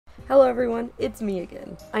Hello everyone, it's me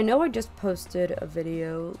again. I know I just posted a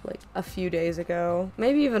video like a few days ago,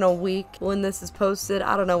 maybe even a week when this is posted.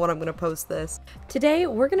 I don't know when I'm gonna post this. Today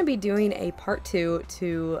we're gonna be doing a part 2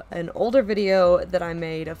 to an older video that I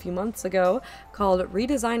made a few months ago called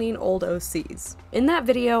Redesigning Old OCs. In that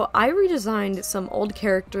video, I redesigned some old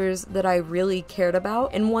characters that I really cared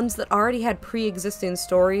about and ones that already had pre-existing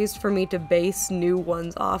stories for me to base new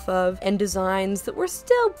ones off of, and designs that were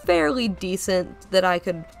still fairly decent that I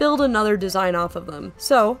could build another design off of them.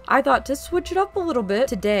 So I thought to switch it up a little bit.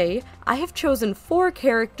 Today, I have chosen 4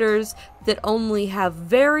 characters that only have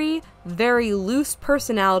very loose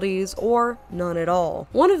personalities or none at all.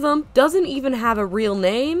 One of them doesn't even have a real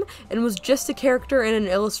name and was just a character in an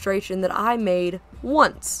illustration that I made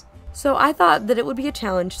once. So I thought that it would be a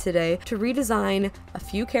challenge today to redesign a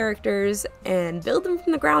few characters and build them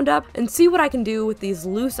from the ground up and see what I can do with these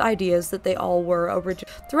loose ideas that they all were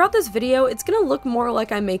originally. Throughout this video, it's gonna look more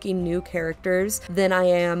like I'm making new characters than I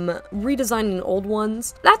am redesigning old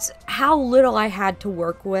ones. That's how little I had to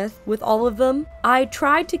work with all of them. I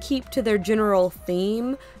tried to keep to their general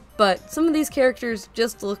theme, but some of these characters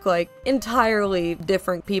just look like entirely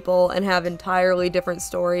different people and have entirely different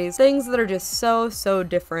stories. Things that are just so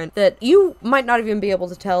different that you might not even be able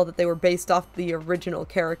to tell that they were based off the original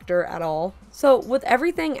character at all. So with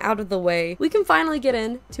everything out of the way, we can finally get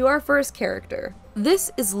into our first character.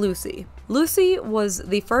 This is Lucy. Lucy was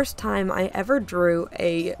the first time I ever drew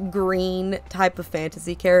a green type of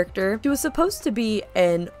fantasy character. She was supposed to be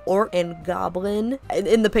an orc and goblin.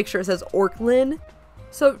 In the picture it says orclin.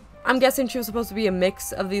 So I'm guessing she was supposed to be a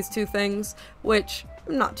mix of these two things, which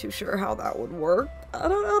I'm not too sure how that would work. I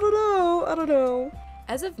don't know.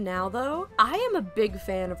 As of now though, I am a big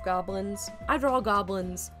fan of goblins. I draw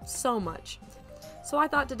goblins so much. So I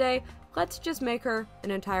thought today, let's just make her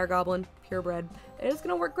an entire goblin, purebred. It is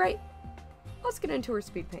gonna work great. Let's get into her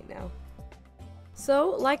speed paint now.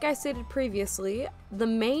 So, like I stated previously, the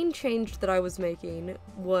main change that I was making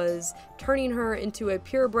was turning her into a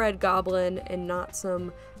purebred goblin and not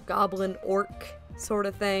some goblin orc sort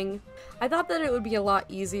of thing. I thought that it would be a lot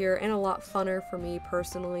easier and a lot funner for me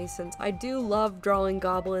personally, since I do love drawing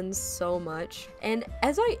goblins so much. And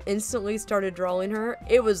as I instantly started drawing her,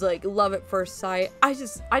 it was like love at first sight. I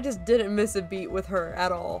just didn't miss a beat with her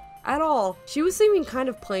at all. She was seeming kind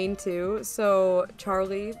of plain too, so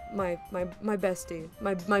Charlie, my bestie,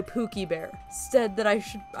 my Pookie bear, said that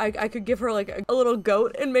I could give her like a little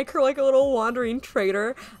goat and make her like a little wandering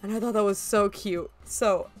trader, and I thought that was so cute.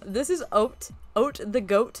 So this is Oat the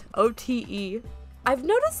goat, O-T-E. I've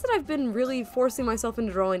noticed that I've been really forcing myself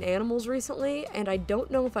into drawing animals recently, and I don't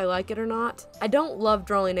know if I like it or not. I don't love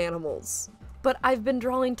drawing animals, but I've been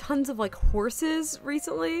drawing tons of like horses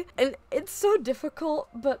recently, and it's so difficult,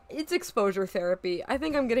 but it's exposure therapy. I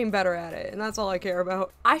think I'm getting better at it, and that's all I care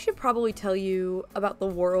about. I should probably tell you about the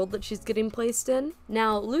world that she's getting placed in.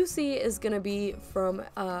 Now, Lucy is gonna be from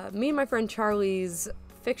me and my friend Charlie's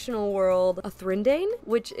fictional world, Athrindane,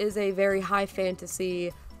 which is a very high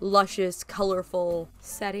fantasy, luscious, colorful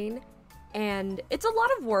setting, and it's a lot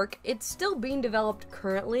of work. It's still being developed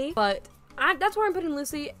currently, but that's where I'm putting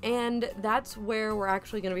Lucy, and that's where we're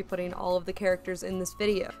actually going to be putting all of the characters in this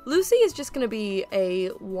video. Lucy is just going to be a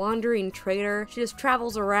wandering trader. She just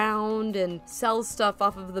travels around and sells stuff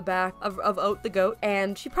off of the back of Oat the goat,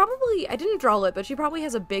 and she probably, I didn't draw it, but she probably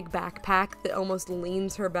has a big backpack that almost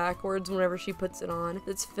leans her backwards whenever she puts it on,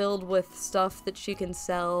 that's filled with stuff that she can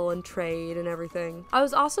sell and trade and everything. I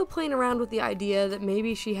was also playing around with the idea that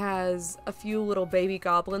maybe she has a few little baby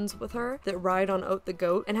goblins with her that ride on Oat the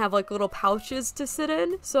goat and have like little pouches to sit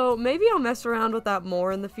in, so maybe I'll mess around with that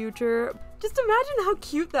more in the future. Just imagine how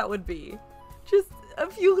cute that would be. Just a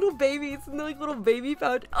few little babies in like little baby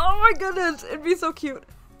pouch. Oh my goodness, it'd be so cute.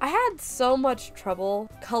 I had so much trouble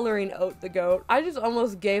coloring Oat the goat. I just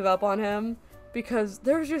almost gave up on him because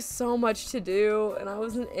there's just so much to do, and I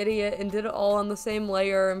was an idiot and did it all on the same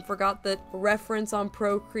layer and forgot that reference on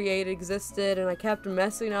Procreate existed, and I kept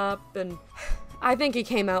messing up, and I think he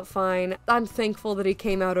came out fine. I'm thankful that he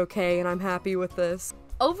came out okay, and I'm happy with this.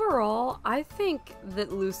 Overall, I think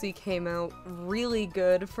that Lucy came out really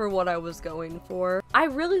good for what I was going for. I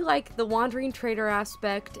really like the wandering trader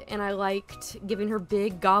aspect, and I liked giving her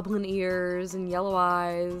big goblin ears and yellow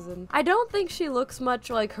eyes, and I don't think she looks much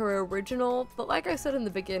like her original, but like I said in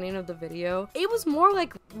the beginning of the video, it was more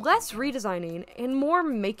like less redesigning and more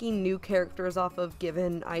making new characters off of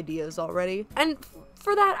given ideas already, and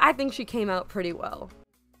for that, I think she came out pretty well.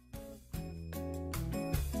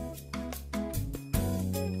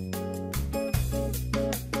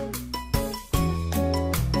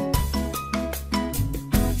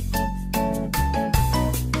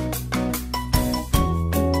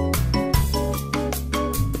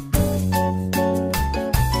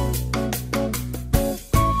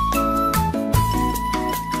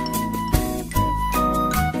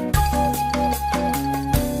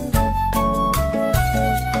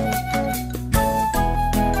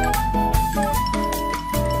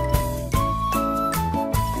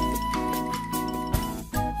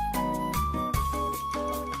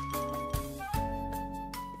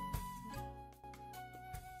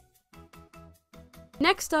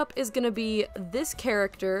 Next up is gonna be this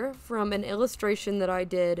character from an illustration that I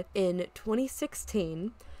did in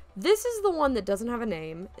 2016. This is the one that doesn't have a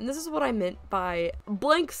name, and this is what I meant by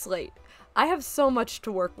blank slate. I have so much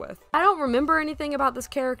to work with. I don't remember anything about this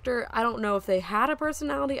character. I don't know if they had a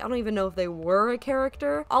personality. I don't even know if they were a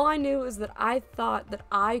character. All I knew is that I thought that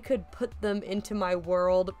I could put them into my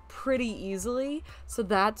world pretty easily, so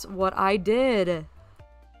that's what I did.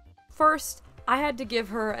 First, I had to give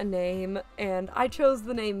her a name, and I chose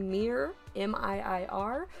the name Mir,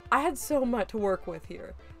 M-I-I-R. I had so much to work with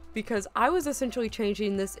here, because I was essentially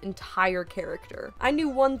changing this entire character. I knew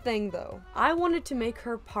one thing though. I wanted to make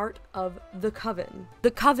her part of the Coven.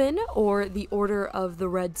 The Coven, or the Order of the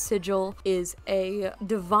Red Sigil, is a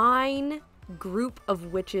divine group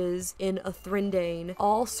of witches in Thrindain,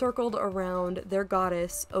 all circled around their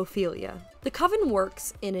goddess, Ophelia. The Coven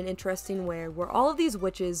works in an interesting way where all of these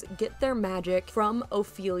witches get their magic from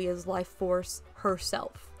Ophelia's life force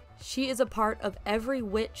herself. She is a part of every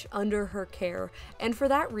witch under her care, and for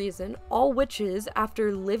that reason, all witches,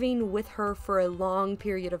 after living with her for a long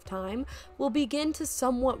period of time, will begin to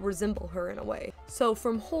somewhat resemble her in a way. So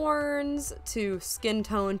from horns to skin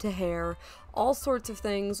tone to hair, all sorts of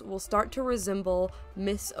things will start to resemble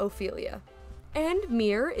Miss Ophelia. And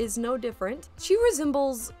Mir is no different. She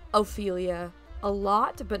resembles Ophelia a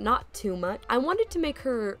lot, but not too much. I wanted to make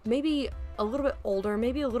her maybe a little bit older,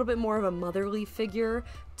 maybe a little bit more of a motherly figure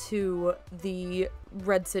to the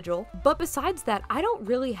Red Sigil. But besides that, I don't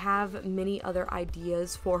really have many other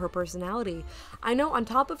ideas for her personality. I know on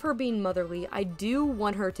top of her being motherly, I do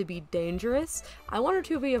want her to be dangerous. I want her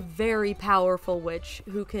to be a very powerful witch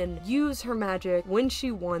who can use her magic when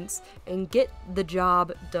she wants and get the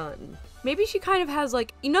job done. Maybe she kind of has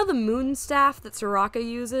like, you know the moon staff that Soraka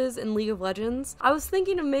uses in League of Legends? I was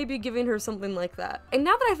thinking of maybe giving her something like that. And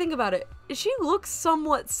now that I think about it, she looks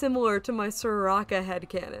somewhat similar to my Soraka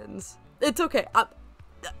headcanons. It's okay.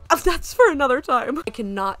 That's for another time. I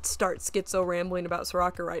cannot start schizo rambling about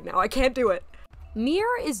Soraka right now. I can't do it. Mir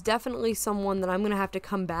is definitely someone that I'm gonna have to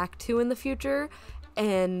come back to in the future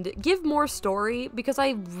and give more story, because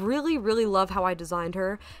I really love how I designed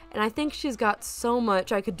her, and I think she's got so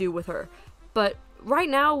much I could do with her. But right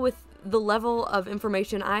now, with the level of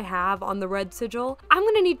information I have on the Red Sigil, I'm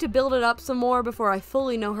gonna need to build it up some more before I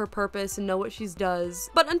fully know her purpose and know what she does.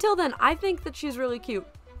 But until then, I think that she's really cute.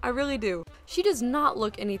 I really do. She does not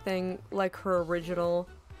look anything like her original,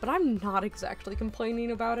 but I'm not exactly complaining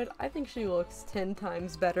about it. I think she looks 10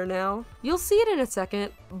 times better now. You'll see it in a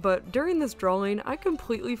second, but during this drawing, I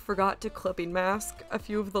completely forgot to clipping mask a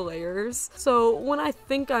few of the layers. So when I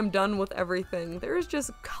think I'm done with everything, there's just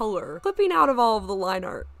color clipping out of all of the line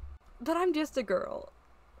art. But I'm just a girl.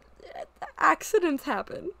 Accidents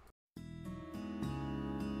happen.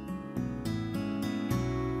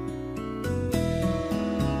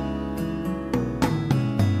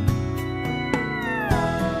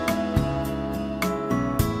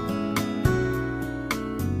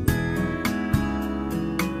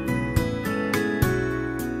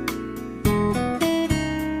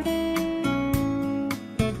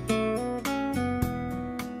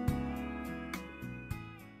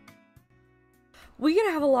 We're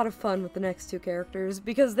gonna have a lot of fun with the next two characters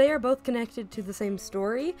because they are both connected to the same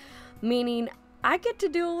story, meaning I get to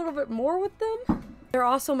do a little bit more with them. They're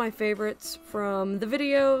also my favorites from the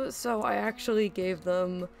video, so I actually gave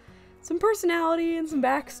them some personality and some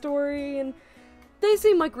backstory, and they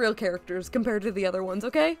seem like real characters compared to the other ones,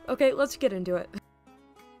 okay? Okay, let's get into it.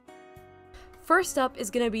 First up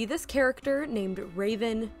is gonna be this character named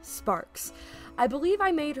Raven Sparks. I believe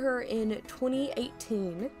I made her in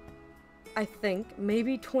 2018. I think,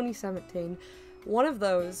 maybe 2017. One of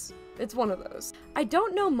those. It's one of those. I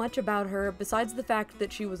don't know much about her besides the fact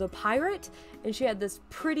that she was a pirate and she had this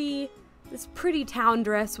pretty town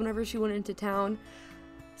dress whenever she went into town.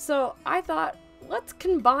 So I thought, let's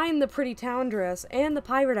combine the pretty town dress and the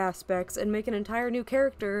pirate aspects and make an entire new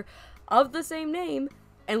character of the same name.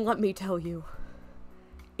 And let me tell you,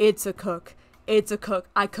 it's a cook. It's a cook.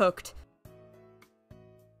 I cooked.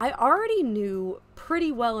 I already knew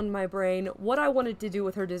pretty well in my brain what I wanted to do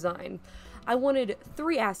with her design. I wanted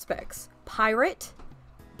 3 aspects: pirate,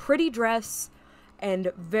 pretty dress,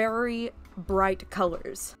 and very bright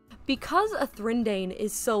colors. Because Thrindain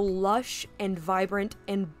is so lush and vibrant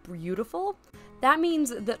and beautiful, that means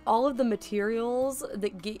that all of the materials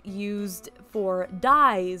that get used for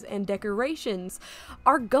dyes and decorations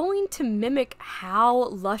are going to mimic how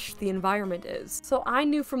lush the environment is. So I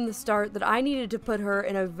knew from the start that I needed to put her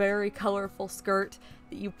in a very colorful skirt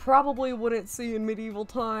that you probably wouldn't see in medieval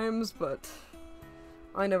times, but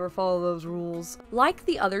I never follow those rules. Like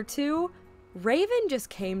the other two, Raven just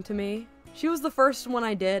came to me. She was the first one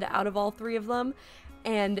I did out of all 3 of them,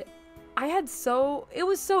 and it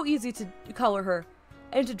was so easy to color her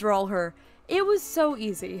and to draw her. It was so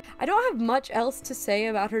easy. I don't have much else to say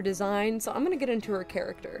about her design, so I'm gonna get into her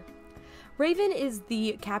character. Raven is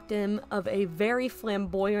the captain of a very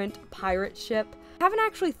flamboyant pirate ship. I haven't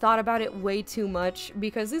actually thought about it way too much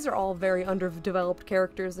because these are all very underdeveloped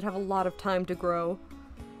characters that have a lot of time to grow.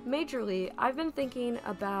 Majorly, I've been thinking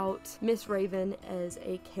about Miss Raven as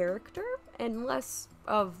a character and less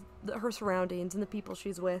of her surroundings and the people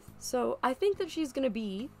she's with. So I think that she's gonna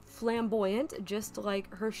be flamboyant, just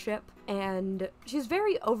like her ship, and she's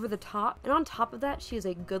very over the top, and on top of that, she is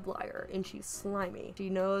a good liar, and she's slimy. She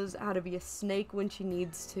knows how to be a snake when she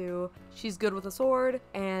needs to. She's good with a sword,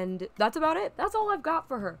 and that's about it. That's all I've got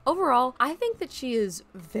for her. Overall, I think that she is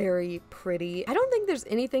very pretty. I don't think there's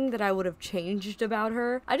anything that I would have changed about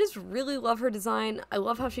her. I just really love her design. I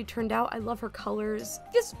love how she turned out. I love her colors.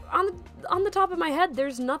 Just on the top of my head,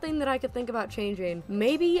 there's nothing that I could think about changing.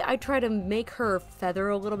 Maybe I try to make her feather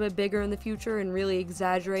a little bit bigger in the future and really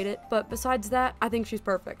exaggerate it, but besides that, I think she's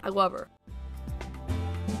perfect. I love her.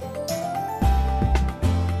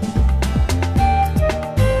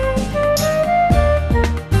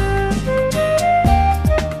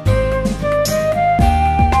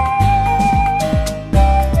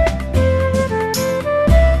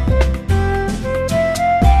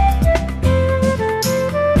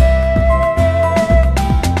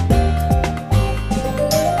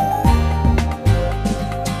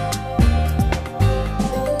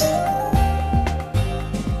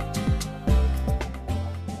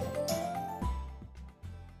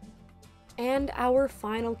 And our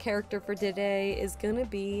final character for today is gonna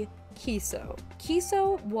be Kiso.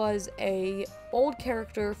 Kiso was a old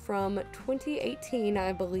character from 2018,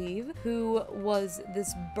 I believe, who was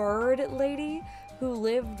this bird lady who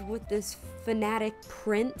lived with this fanatic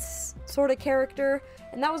prince sort of character,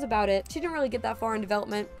 and that was about it. She didn't really get that far in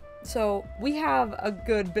development, so we have a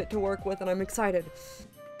good bit to work with, and I'm excited.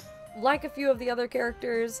 Like a few of the other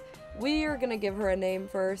characters, we are gonna give her a name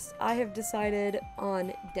first. I have decided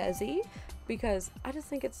on Desi because I just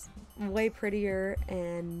think it's way prettier,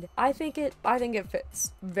 and I think it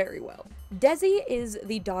fits very well. Desi is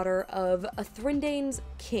the daughter of a Thrindane's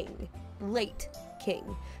king, late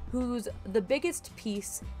king, who's the biggest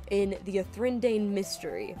piece in the Athrindane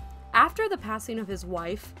mystery. After the passing of his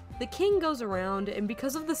wife, the king goes around, and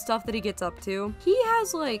because of the stuff that he gets up to, he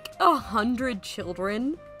has like 100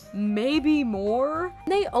 children. Maybe more.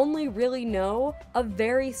 They only really know a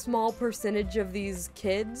very small percentage of these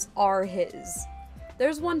kids are his.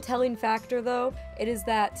 There's one telling factor though. It is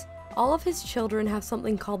that all of his children have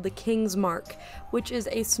something called the King's Mark, which is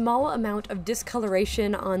a small amount of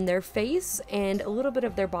discoloration on their face and a little bit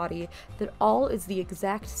of their body that all is the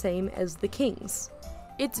exact same as the king's.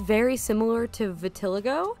 It's very similar to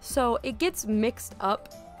vitiligo, so it gets mixed up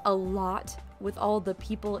a lot with all the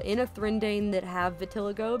people in Athrindane that have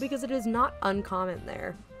vitiligo because it is not uncommon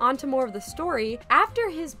there. On to more of the story. After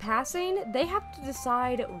his passing, they have to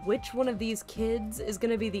decide which one of these kids is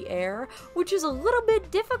gonna be the heir, which is a little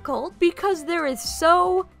bit difficult because there is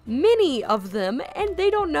so many of them and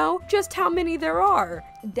they don't know just how many there are.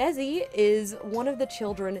 Desi is one of the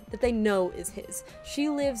children that they know is his. She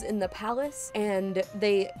lives in the palace and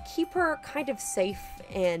they keep her kind of safe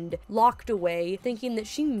and locked away, thinking that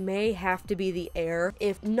she may have to be the heir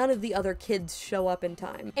if none of the other kids show up in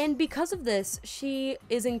time. And because of this, she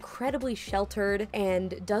is incredibly sheltered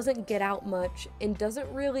and doesn't get out much and doesn't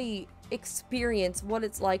really experience what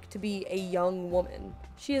it's like to be a young woman.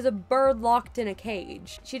 She is a bird locked in a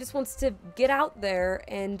cage. She just wants to get out there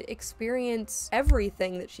and experience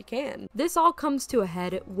everything that she can. This all comes to a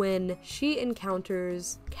head when she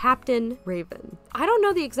encounters Captain Raven. I don't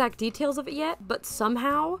know the exact details of it yet, but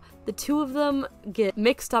somehow the two of them get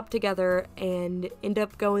mixed up together and end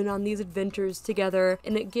up going on these adventures together,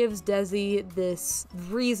 and it gives Desi this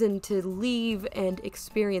reason to leave and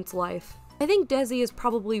experience life. I think Desi is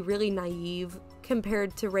probably really naive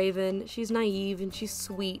compared to Raven. She's naive and she's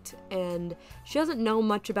sweet and she doesn't know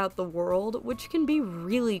much about the world, which can be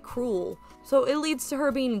really cruel. So it leads to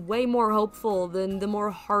her being way more hopeful than the more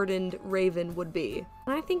hardened Raven would be.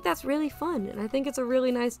 And I think that's really fun, and I think it's a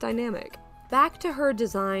really nice dynamic. Back to her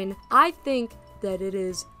design, I think that it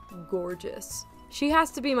is gorgeous. She has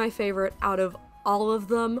to be my favorite out of all of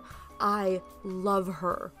them. I love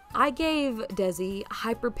her. I gave Desi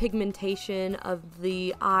hyperpigmentation of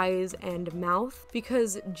the eyes and mouth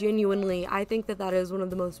because genuinely I think that that is one of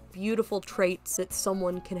the most beautiful traits that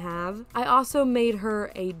someone can have. I also made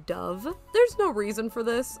her a dove. There's no reason for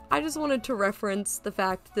this. I just wanted to reference the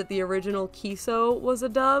fact that the original Kiso was a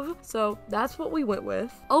dove, so that's what we went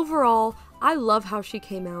with. Overall, I love how she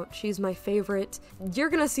came out. She's my favorite. You're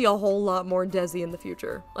gonna see a whole lot more Desi in the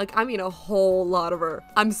future. Like, I mean a whole lot of her.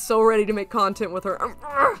 I'm so ready to make content with her.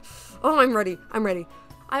 I'm ready.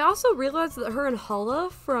 I also realized that her and Hala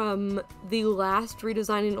from the last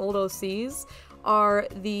Redesigning Old OCs are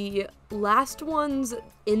the last ones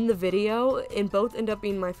in the video, and both end up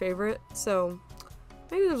being my favorite, so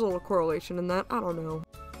maybe there's a little correlation in that. I don't know.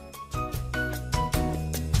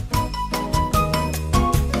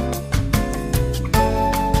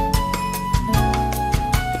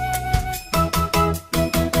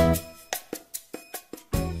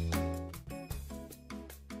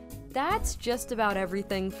 That's just about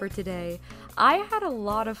everything for today. I had a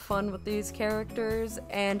lot of fun with these characters,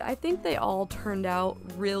 and I think they all turned out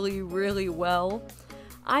really, really well.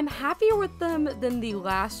 I'm happier with them than the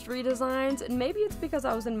last redesigns, and maybe it's because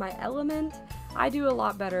I was in my element. I do a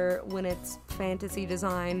lot better when it's fantasy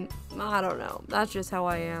design. I don't know. That's just how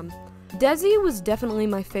I am. Desi was definitely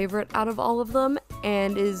my favorite out of all of them,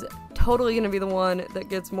 and is totally gonna be the one that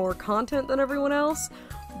gets more content than everyone else,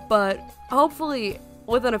 but hopefully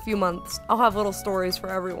within a few months, I'll have little stories for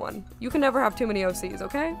everyone. You can never have too many OCs,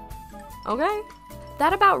 okay? Okay?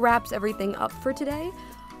 That about wraps everything up for today.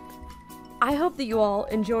 I hope that you all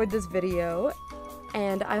enjoyed this video,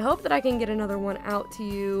 and I hope that I can get another one out to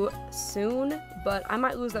you soon, but I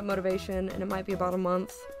might lose that motivation, and it might be about a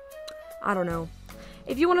month. I don't know.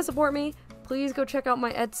 If you want to support me, please go check out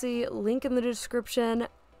my Etsy, link in the description,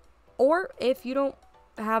 or if you don't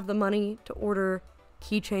have the money to order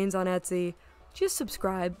keychains on Etsy, just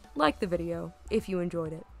subscribe, like the video, if you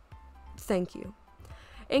enjoyed it. Thank you.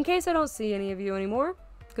 In case I don't see any of you anymore,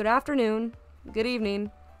 good afternoon, good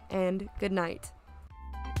evening, and good night.